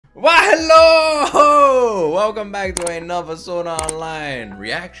Why, hello! Welcome back to another Sword Art Online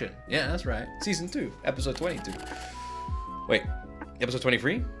reaction. Yeah, that's right. Season 2, episode 22. Wait, episode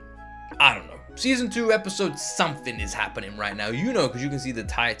 23? I don't know. Season 2, episode something is happening right now. You know, because you can see the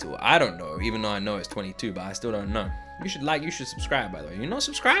title. I don't know, even though I know it's 22, but I still don't know. You should like, you should subscribe, by the way. You're not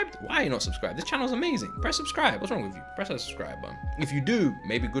subscribed? Why are you not subscribed? This channel is amazing. Press subscribe. What's wrong with you? Press that subscribe button. If you do,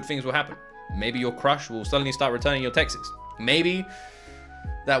 maybe good things will happen. Maybe your crush will suddenly start returning your texts. Maybe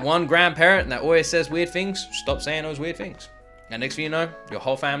that one grandparent that always says weird things, stop saying those weird things. And next thing you know, your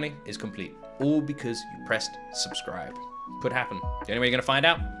whole family is complete. All because you pressed subscribe. Could happen. The only way you're gonna find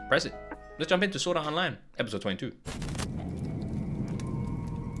out, press it. Let's jump into Sword Art Online, episode 22.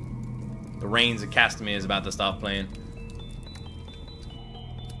 The Reigns of Castamere is about to start playing.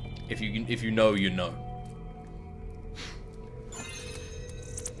 If you know, you know.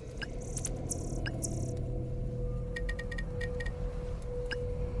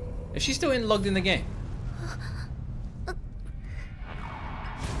 Is she still logged in the game?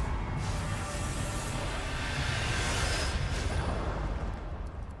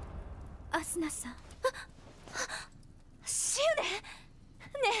 Asuna-san. シウネ。ね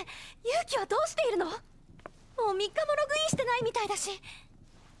え、ユウキはどうしているの？もう3日もログインしてないみたいだし。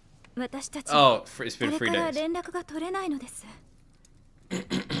私たちは誰から連絡が取れないのです。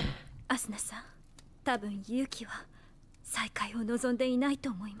アスナさん、多分ユウキは再会を望んでいないと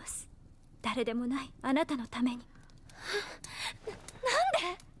思います。誰でもないあなたのために。なん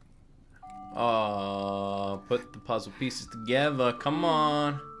で？Put the puzzle pieces together. Come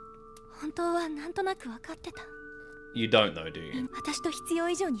on. 本当はなんとなく分かってた。You don't though, do you? 私と必要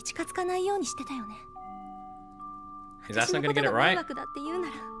以上に近づかないようにしてたよね。Is that not gonna get it right? だって言うな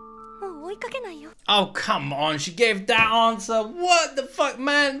らもう追いかけないよ。Oh, come on. She gave that answer. What the fuck,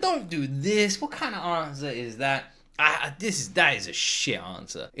 man? Don't do this. What kind of answer is that? That is a shit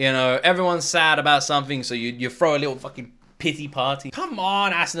answer. You know, everyone's sad about something, so you throw a little fucking pity party. Come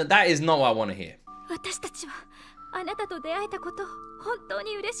on, Asuna. That is not what I want to hear. 私たちはあなたと出会えたことを本当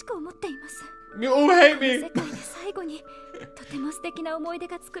に嬉しく思っています。You all hate me. 世界で最後にとても素敵な思い出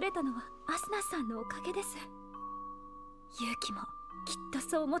が作れたのはアスナさんのおかげです。勇気もきっと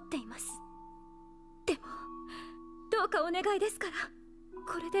そう思っています。でもどうかお願いですから、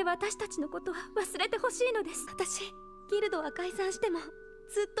これで私たちのことは忘れてほしいのです。私ギルドは解散してもず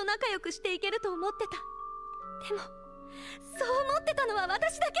っと仲良くしていけると思ってた。でもそう思ってたのは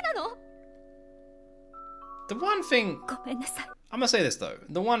私だけなの。The one thing, ごめんなさい。I'm gonna say this though.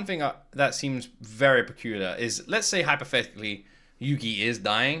 The one thing that seems very peculiar is, let's say hypothetically, Yuki is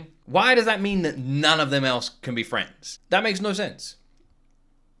dying. Why does that mean that none of them else can be friends? That makes no sense.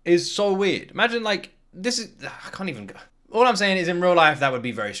 It's so weird. Imagine like, this is, I can't even go. All I'm saying is in real life, that would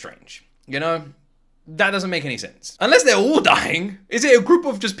be very strange. You know? That doesn't make any sense. Unless they're all dying. Is it a group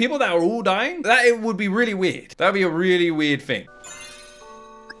of just people that are all dying? That it would be really weird. That would be a really weird thing.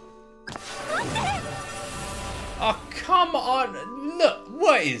 Oh, come on. Look,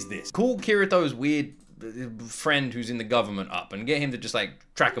 what is this? Call Kirito's weird friend who's in the government up and get him to just like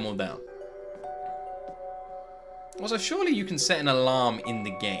track them all down. Also, surely you can set an alarm in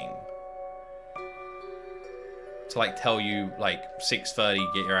the game to like tell you like 6:30,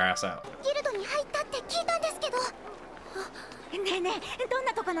 get your ass out. ギルドに入ったって聞いたんですけど。ねえねえ、どん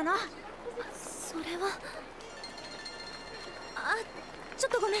なとこなの？それは。ちょ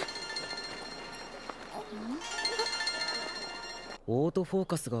っとごめん。オートフォー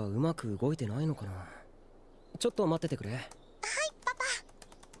カスがうまく動いてないのかな。ちょっと待っててくれ。はい、パ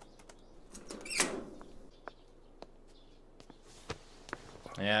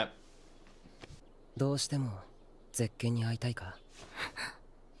パ。Yeah. どうしても絶景に会いたいか？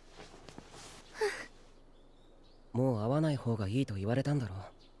もう会わない方がいいと言われたんだろう。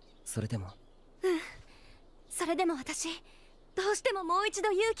それでも。それでも私、どうしてももう一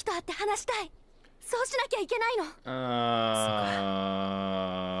度勇気と会って話したい。そうしなきゃいけないの。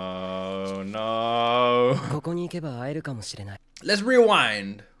No. ここに行けば会えるかもしれない。Let's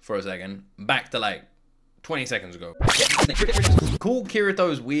rewind for a second, back to like 20 seconds ago. Call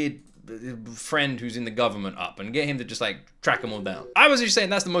Kirito's weird friend who's in the government up and get him to just like track them all down. I was just saying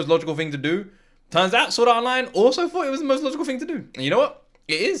that's the most logical thing to do. Turns out Sword Art Online also thought it was the most logical thing to do. And you know what?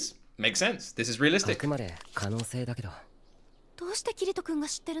 It is. Makes sense. This is realistic. あくまで可能性だけど。どうしてキリト君が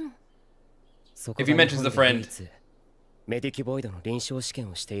知ってるの？ If he mentions the friend. メディキュボイドの臨床試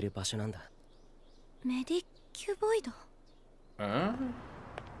験をしている場所なんだ。メディキュボイド。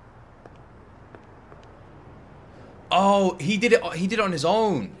Oh, he did it on his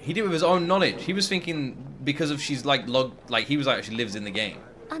own. He did it with his own knowledge. He was thinking because of she's like he was like she lives in the game.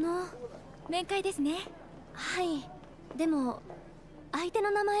 面会ですね。はい。でも相手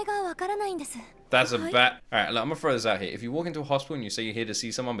の名前がわからないんです。 That's a bad. Alright, look, I'm gonna throw this out here. If you walk into a hospital and you say you're here to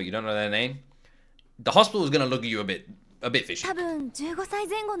see someone but you don't know their name, the hospital is gonna look at you a bit fishy. 多分15歳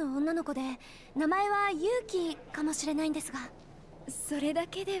前後の女の子で名前はユウキかもしれないんですが、それだ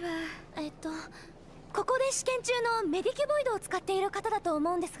けではここで試験中のメディキュボイドを使っている方だと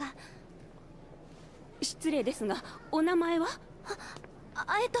思うんですが。失礼ですがお名前は？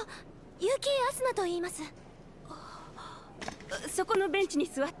ユキアスナと言います。そこのベンチに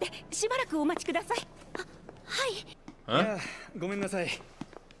座ってしばらくお待ちください。はい。いや、ごめんなさい。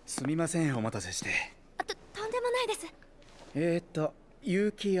すみません、お待たせして。とんでもないです。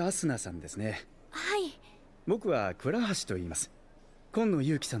結城アスナさんですね。はい。僕は倉橋と言います。今野結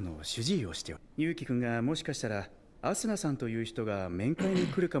城さんの主治医をして結城くんがもしかしたらアスナさんという人が面会に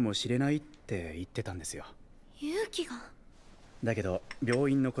来るかもしれないって言ってたんですよ。ユキが？だけど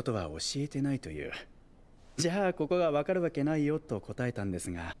病院のことは教えてないという。じゃあここがわかるわけないよと答えたんです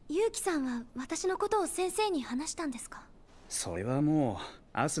が。ユキさんは私のことを先生に話したんですか？それはもう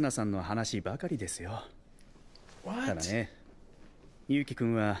アスナさんの話ばかりですよ。ただね、結城く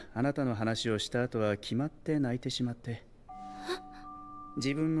んはあなたの話をした後は決まって泣いてしまって。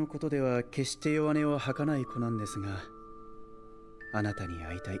自分のことでは決して弱音を吐かない子なんですが、あなたに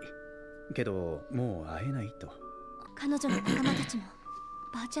会いたいけどもう会えないと。彼女の仲間たちも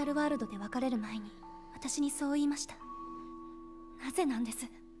バーチャルワールドで別れる前に私にそう言いました。なぜなんです？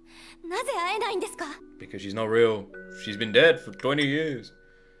なぜ会えないんですか？ Because she's not real. She's been dead for 20 years.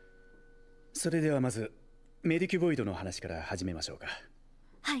 それではまずメディキュボイドの話から始めましょうか。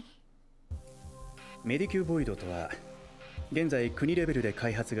はい。メディキュボイドとは現在国レベルで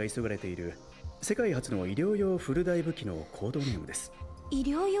開発が急がれている世界初の医療用フル台武器のコードネームです。医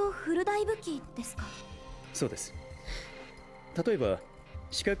療用フル台武器ですか？そうです。例えば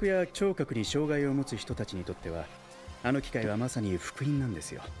視覚や聴覚に障害を持つ人たちにとってはあの機械はまさに福音なんで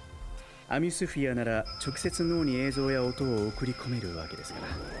すよ。アミュスフィアなら直接脳に映像や音を送り込めるわけですから。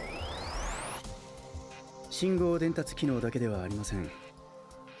信号伝達機能だけではありません。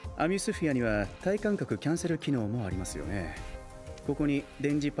アミュスフィアには体感覚キャンセル機能もありますよね。ここに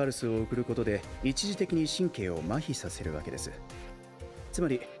電磁パルスを送ることで一時的に神経を麻痺させるわけです。つま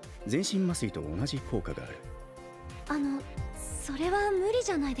り全身麻酔と同じ効果がある。それは無理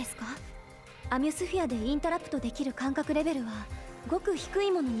じゃないですか？アミュスフィアでインタラプトできる感覚レベルはごく低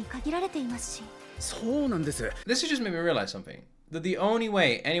いものに限られていますし。そうなんです。This has just made me realize something. That the only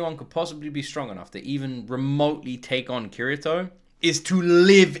way anyone could possibly be strong enough to even remotely take on Kirito is to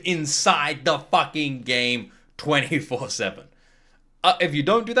live inside the fucking game 24/7. If you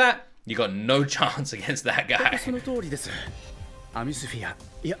don't do that, you got no chance against that guy. その通りです。アミュスフィア、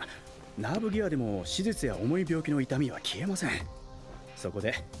いや、ナーブギアでも手術や重い病気の痛みは消えません。そこ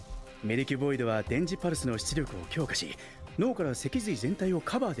でメディキュボイドは電磁パルスの出力を強化し、脳から脊髄全体を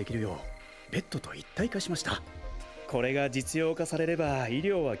カバーできるようベッドと一体化しました。これが実用化されれば医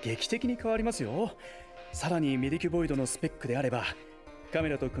療は劇的に変わりますよ。さらにメディキュボイドのスペックであればカメ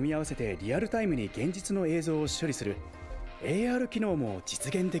ラと組み合わせてリアルタイムに現実の映像を処理する AR 機能も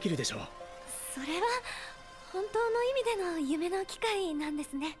実現できるでしょう。それは本当の意味での夢の機械なんで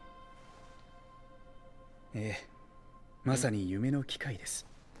すね。ええ、まさに夢の機械です。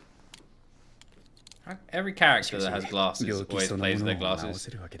Every character that has glasses 病気 always その plays も their のを治 glasses.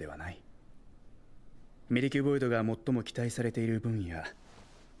 せるわけではない。メディキュボイドが最も期待されている分野、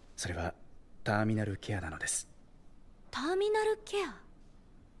それはターミナルケアなのです。ターミナルケア？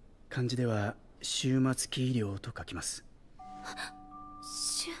漢字では終末期医療と書きます。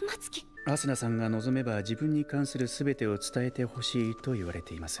終末期？アスナさんが望めば自分に関する全てを伝えてほしいと言われ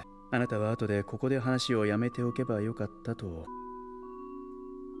ています。あなたは後でここで話をやめておけばよかったと。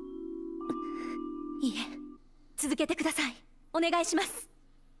いいえ、続けてください。お願いします。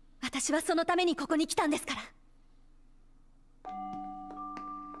私はそのためにここに来たんですから。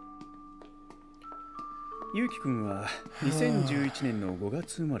ゆうきくんは2011年の5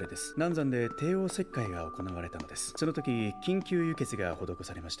月生まれです。難産で帝王切開が行われたのです。その時緊急輸血が施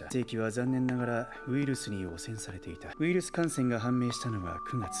されました。性器は残念ながらウイルスに汚染されていた。ウイルス感染が判明したのは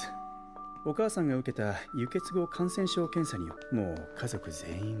9月。お母さんが受けた輸血後感染症検査にもう家族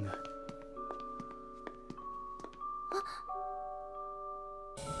全員が。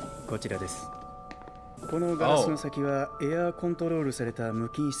こちらです。このガラスの先はエアーコントロールされた無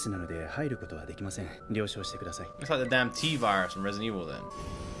菌室なので入ることはできません。了承してください。It's like the damn T virus from Resident Evil then.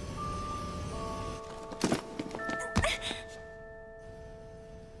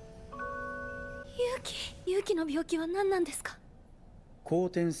 勇気の病気は何なんですか？後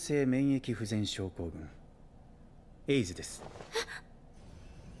天性免疫不全症候群、エイズです。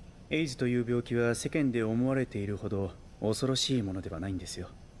エイズという病気は世間で思われているほど恐ろしいものではないんですよ。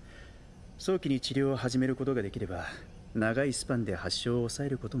早期に治療を始めることができれば長いスパンで発症を抑え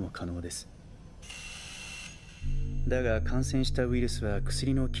ることも可能です。だが感染したウイルスは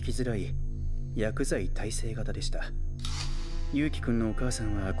薬の効きづらい薬剤耐性型でした。ゆうきくんのお母さ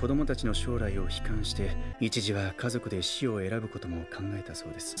んは子供たちの将来を悲観して一時は家族で死を選ぶことも考えたそ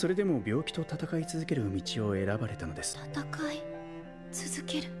うです。それでも病気と戦い続ける道を選ばれたのです。戦い続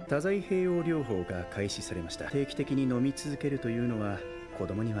ける。多剤併用療法が開始されました。定期的に飲み続けるというのは子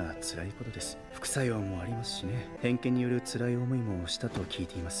供には辛いことです。副作用もありますしね。偏見による辛い思いもしたと聞い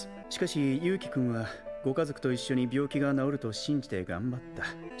ています。しかしゆうきくんはご家族と一緒に病気が治ると信じて頑張った。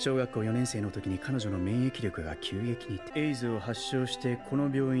小学校4年生の時に彼女の免疫力が急激にエイズを発症してこ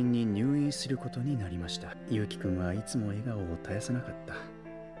の病院に入院することになりました。ゆうきくんはいつも笑顔を絶やさなかった。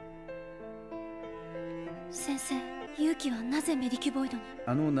先生、勇気はなぜメディキュボイドに？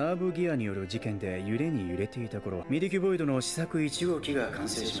ナーブギアによる事件で揺れに揺れていた頃、メディキュボイドの試作1号機が完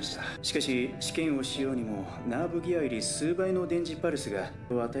成しました。しかし試験をしようにもナーブギアより数倍の電磁パルスが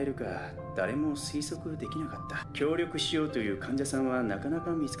与えるか誰も推測できなかった。協力しようという患者さんはなかな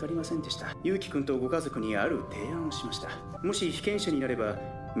か見つかりませんでした。ゆうきくんとご家族にある提案をしました。もし被験者になれば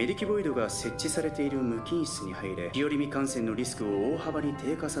メディキュボイドが設置されている無菌室に入れ、日和見感染のリスクを大幅に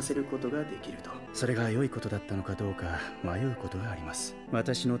低下させることができると。それが良いことだったのかどうか迷うことがあります。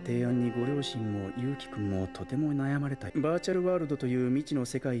私の提案にご両親もゆうきくんもとても悩まれた。バーチャルワールドという未知の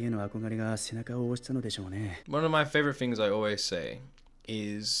世界への憧れが背中を押したのでしょうね。One of my favorite things I always say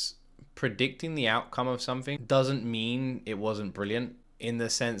is predicting the outcome of something doesn't mean it wasn't brilliant, in the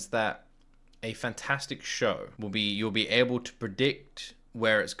sense that a fantastic show you'll be able to predict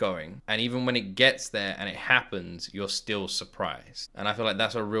where it's going, and even when it gets there and it happens, you're still surprised. And I feel like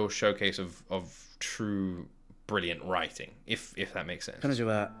that's a real showcase of true brilliant writing, if that makes sense. 彼女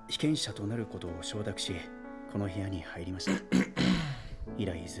は被験者となることを承諾し、この部屋に入りました。以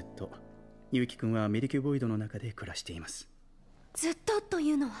来ずっとゆうきくんはメディキュボイドの中で暮らしています。ずっととい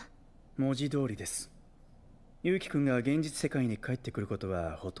うのは？文字通りです。ゆうきくんが現実世界に帰ってくること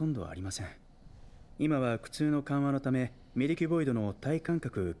はほとんどありません。今は苦痛の緩和のためメディキュボイドの体感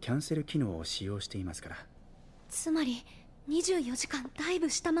覚キャンセル機能を使用していますから。つまり24時間ダイブ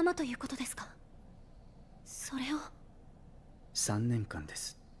したままということですか？それを3年間で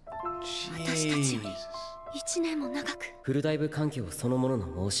す。私たちより1年も長く。フルダイブ環境そのもの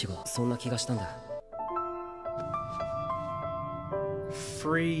の申し子、そんな気がしたんだ。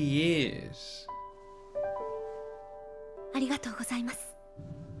3 years。 ありがとうございます。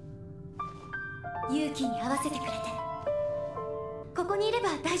勇気に合わせてくれて。ここにいれば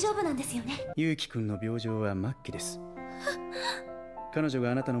大丈夫なんですよね？ゆうきくんの病状は末期です。彼女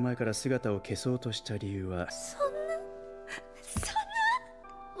があなたの前から姿を消そうとした理由は、そんな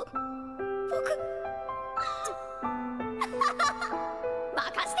僕任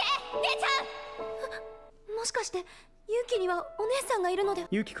して姉ちゃん。もしかして勇気にはお姉さんがいるので？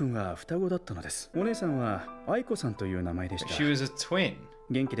ゆうきくんは双子だったのです。お姉さんは愛子さんという名前でした。 She was a twin。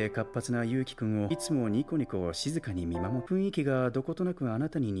元気で活発なゆうきくんをいつもニコニコ静かに見守る。雰囲気がどことなくあな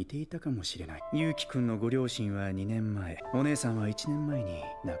たに似ていたかもしれない。ゆうきくんのご両親は2年前、お姉さんは1年前に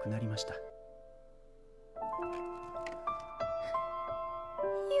亡くなりました。勇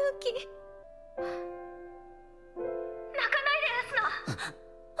気、泣かないでアス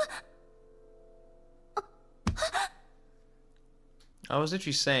ナ。I was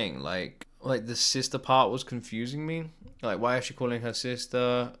literally saying like the sister part was confusing me. Like, why is she calling her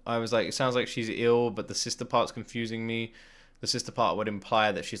sister? I was like, it sounds like she's ill, but the sister part's confusing me. The sister part would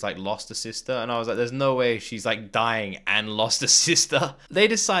imply that she's like lost a sister, and I was like, there's no way she's like dying and lost a sister. They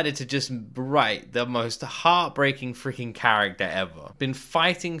decided to just write the most heartbreaking freaking character ever. Been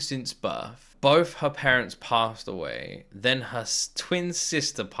fighting since birth. Both her parents passed away. Then her twin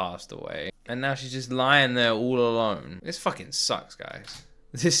sister passed away. And now she's just lying there all alone. This fucking sucks, guys.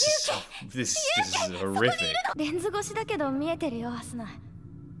 This is horrific. レンズ越しだけど見えてるよアスナ。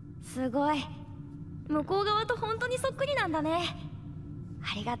すごい。向こう側と本当にそっくりなんだね。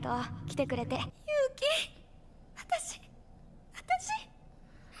ありがとう、来てくれて。勇気、私。先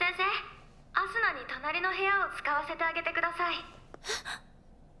生、アスナに隣の部屋を使わせてあげてください。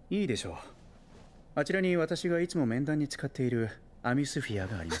いいでしょう。あちらに私がいつも面談に使っているアミスフィア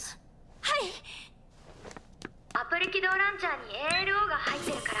があります。はい。アプリ起動ランチャーに ALO が入っ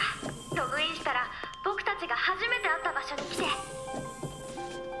てるから、ログインしたら僕たちが初めて会った場所に来て。も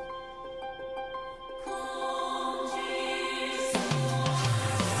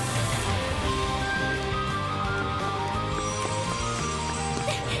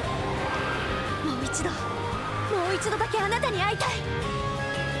う一度だけあなたに会いたい。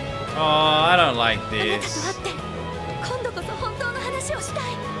Oh, I don't like あなたと会 this. ってこん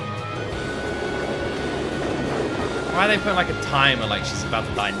Why are they putting like a timer like she's about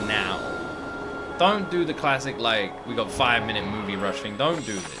to die now? Don't do the classic like we got 5-minute movie rush thing. Don't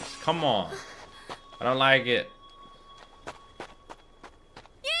do this. Come on. I don't like it.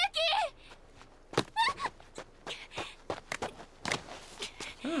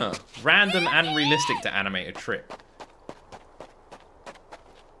 Huh. Random and realistic to animate a trip.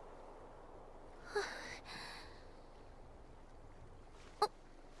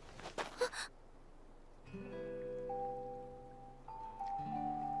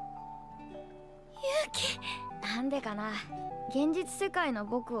 Yuki! なんでかな。現実世界の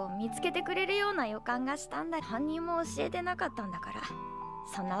僕を見つけてくれるような予感がしたんだ。犯人も教えてなかったんだから。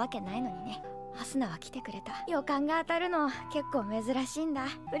そんなわけないのにね。ハスナは来てくれた。予感が当たるの結構珍しいんだ。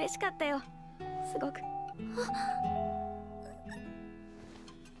嬉しかったよ。すごく。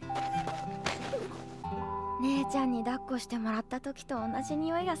姉ちゃんに抱っこしてもらった時と同じ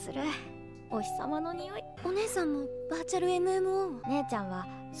匂いがする。お日様の匂い。お姉さんもバーチャル MMO。姉ちゃんは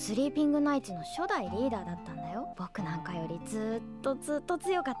スリーピングナイツの初代リーダーだったんだよ。僕なんかよりずっと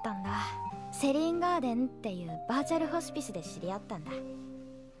強かったんだ。セリーンガーデンっていうバーチャルホスピスで知り合ったんだ。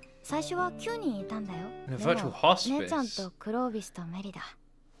最初は9人いたんだよ。でも姉ちゃんとクロービスとメリだ。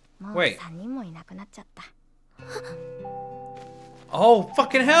もう3人もいなくなっちゃった。Oh,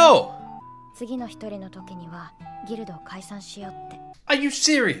 fucking hell! 次の一人の時にはギルドを解散しようって。Are you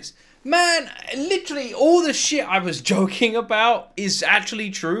serious? Man, literally all the shit I was joking about is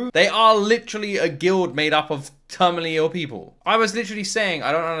actually true. They are literally a guild made up of terminally ill people. I was literally saying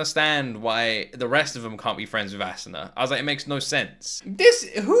I don't understand why the rest of them can't be friends with Asuna. I was like, it makes no sense.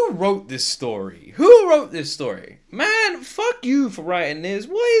 Who wrote this story? Who wrote this story? Man, fuck you for writing this.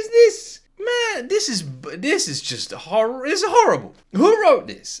 What is this? Man, this is just horror. It's horrible. Who wrote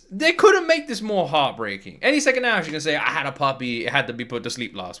this? They couldn't make this more heartbreaking. Any second now, she's gonna say, I had a puppy. It had to be put to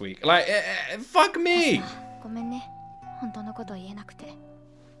sleep last week. Like, fuck me. ごめんね。本当のこと言えなくて。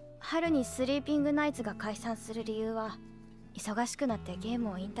春にスリーピングナイツが解散する理由は、忙しくなってゲー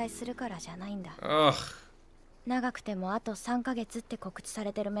ムを引退するからじゃないんだ。長くてもあと3ヶ月って告知さ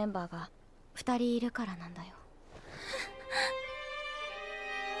れてるメンバーが2人いるからなんだよ。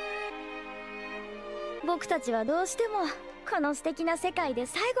僕たちはどうしてもこの素敵な世界で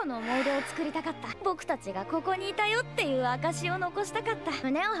最後の思い出を作りたかった。僕たちがここにいたよっていう証を残したかった。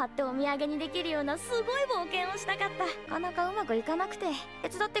胸を張ってお土産にできるようなすごい冒険をしたかった。なかなかうまくいかなくて手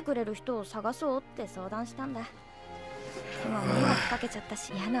伝ってくれる人を探そうって相談したんだ。でも迷惑かけちゃった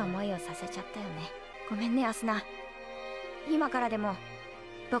し嫌な思いをさせちゃったよね。ごめんねアスナ。今からでも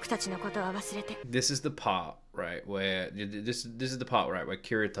僕たちのことは忘れて。This is the part, right, where this is the part, right, where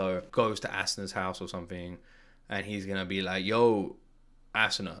Kirito goes to Asuna's house or something, and he's gonna be like, "Yo,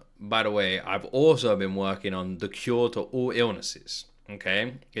 Asuna, by the way, I've also been working on the cure to all illnesses.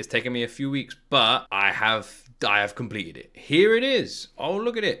 Okay, it's taken me a few weeks, but I have completed it. Here it is. Oh,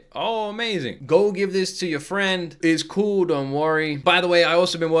 look at it. Oh, amazing. Go give this to your friend. It's cool, don't worry. By the way, I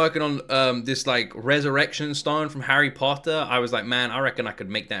also been working on this like resurrection stone from Harry Potter. I was like, man, I reckon I could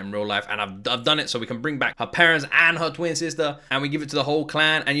make that in real life, and I've done it so we can bring back her parents and her twin sister, and we give it to the whole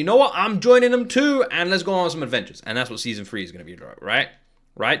clan. And you know what? I'm joining them too, and let's go on some adventures." And that's what season 3 is gonna be, right?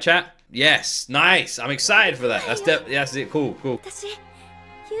 Right, chat? Yes, nice. I'm excited for that. That's it. Cool. 私、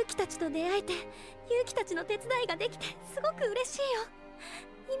ユウキたちと出会えて、ユウキたちの手伝いができてすごく嬉しいよ。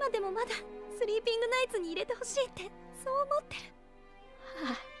今でもまだスリーピングナイツに入れてほしいってそう思ってる。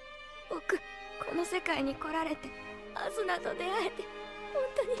はあ、僕この世界に来られてアスナと出会えて本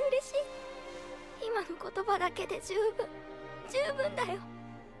当に嬉しい。今の言葉だけで十分だよ。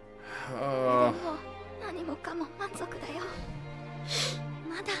でも何もかも満足だよ。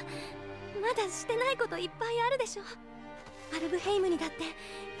まだしてないこといっぱいあるでしょ。アルブヘイムにだって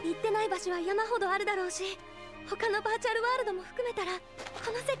行ってない場所は山ほどあるだろうし、他のバーチャルワールドも含めたらこ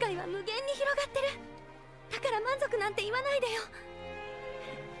の世界は無限に広がってる。だから満足なんて言わないでよ。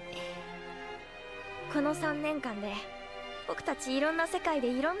この3年間で僕たちいろんな世界で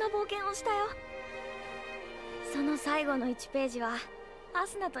いろんな冒険をしたよ。その最後の1ページはア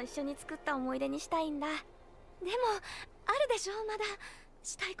スナと一緒に作った思い出にしたいんだ。でもあるでしょ、まだ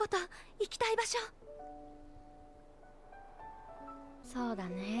したいこと、行きたい場所。そうだ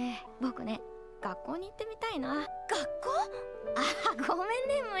ね。僕ね、学校に行ってみたいな。学校？ごめん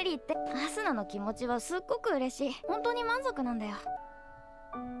ね、無理って。アスナの気持ちはすっごく嬉しい。本当に満足なんだよ。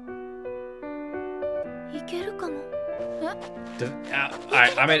いけるかも。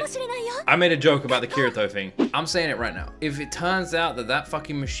I made a joke about the Kirito thing. I'm saying it right now. If it turns out that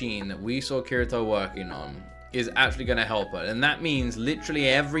fucking machine that we saw Kirito working on is actually going to help her, and that means literally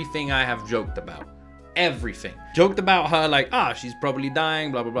everything I have joked about everything. Joked about her like, she's probably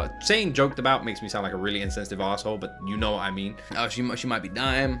dying, blah, blah, blah. Saying joked about makes me sound like a really insensitive asshole, but you know what I mean. Oh, she might be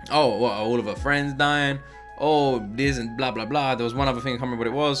dying. Oh, what, all of her friends dying. Oh, this and blah, blah, blah. There was one other thing, I can't remember what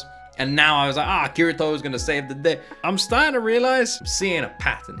it was. And now I was like, Kirito is gonna save the day. I'm starting to realize, I'm seeing a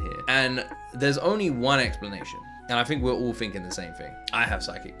pattern here. And there's only one explanation. And I think we're all thinking the same thing. I have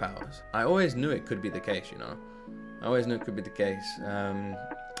psychic powers. I always knew it could be the case, you know? I always knew it could be the case.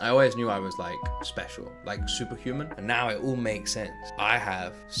 I always knew I was like special, like superhuman. And now it all makes sense. I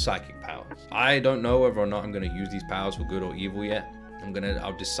have psychic powers. I don't know whether or not I'm gonna use these powers for good or evil yet.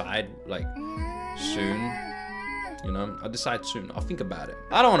 I'll decide like soon. You know, I'll decide soon. I'll think about it.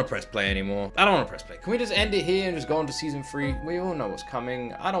 I don't want to press play anymore. I don't want to press play. Can we just end it here and just go on to season 3? We all know what's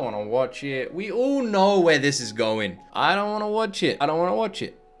coming. I don't want to watch it. We all know where this is going. I don't want to watch it. I don't want to watch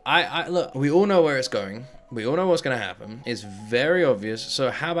it. Look, we all know where it's going. We all know what's going to happen. It's very obvious. So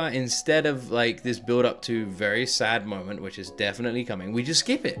how about instead of like this build up to very sad moment, which is definitely coming, we just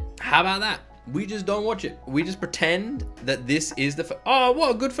skip it. How about that? We just don't watch it. We just pretend that this is the, oh, what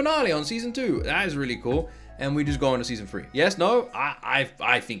a good finale on season 2. That is really cool. And we just go on to season 3. Yes, no?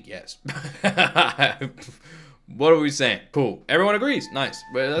 I think yes. What are we saying? Cool. Everyone agrees. Nice.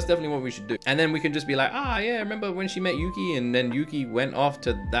 Well, that's definitely what we should do. And then we can just be like, yeah, remember when she met Yuki and then Yuki went off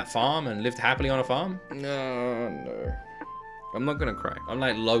to that farm and lived happily on a farm? No. I'm not gonna cry. I'm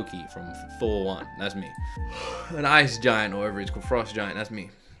like Loki from Thor 1. That's me. An ice giant or whatever it's called. Frost giant. That's me.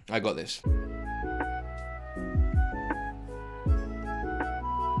 I got this.